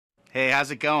Hey,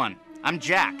 how's it going? I'm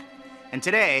Jack, and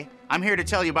today I'm here to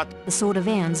tell you about the Sword of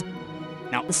Aeons.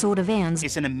 Now, the Sword of Aeons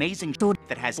is an amazing sword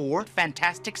that has 4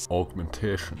 fantastic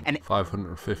augmentation and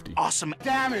 550 awesome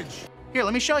damage. Here,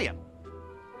 let me show you.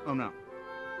 Oh no.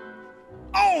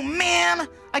 Oh man!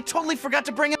 I totally forgot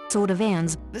to bring it. Sword of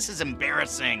Aeons. This is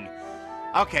embarrassing.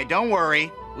 Okay, don't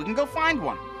worry. We can go find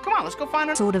one. Come on, let's go find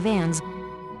it. Sword of Aeons.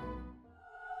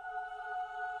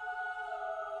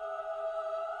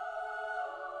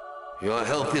 Your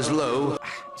health is low.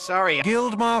 Sorry,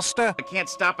 Guildmaster. I can't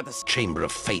stop at the Chamber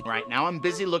of Fate. right now. I'm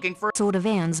busy looking for. Sword of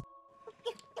Aeons.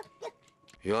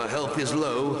 Your health is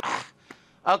low.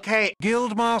 Okay,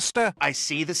 Guildmaster. I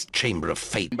see this, Chamber of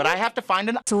Fate. but I have to find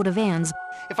an. Sword of Aeons.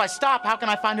 If I stop, how can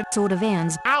I find it? Sword of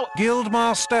Aeons. How?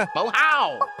 Guildmaster. Oh,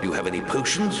 how? Do you have any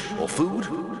potions or food?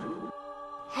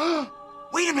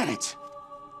 Wait a minute.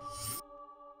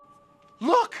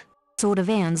 Look. Sword of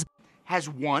Aeons. Has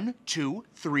 1, 2,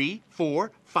 3,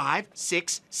 4, 5,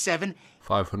 6, 7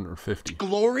 550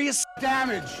 glorious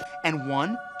damage, and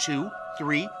 1, 2,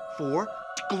 3, 4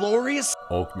 glorious.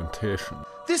 augmentation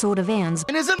This Sword of Aeons.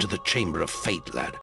 isn't. To the Chamber of Fate, lad.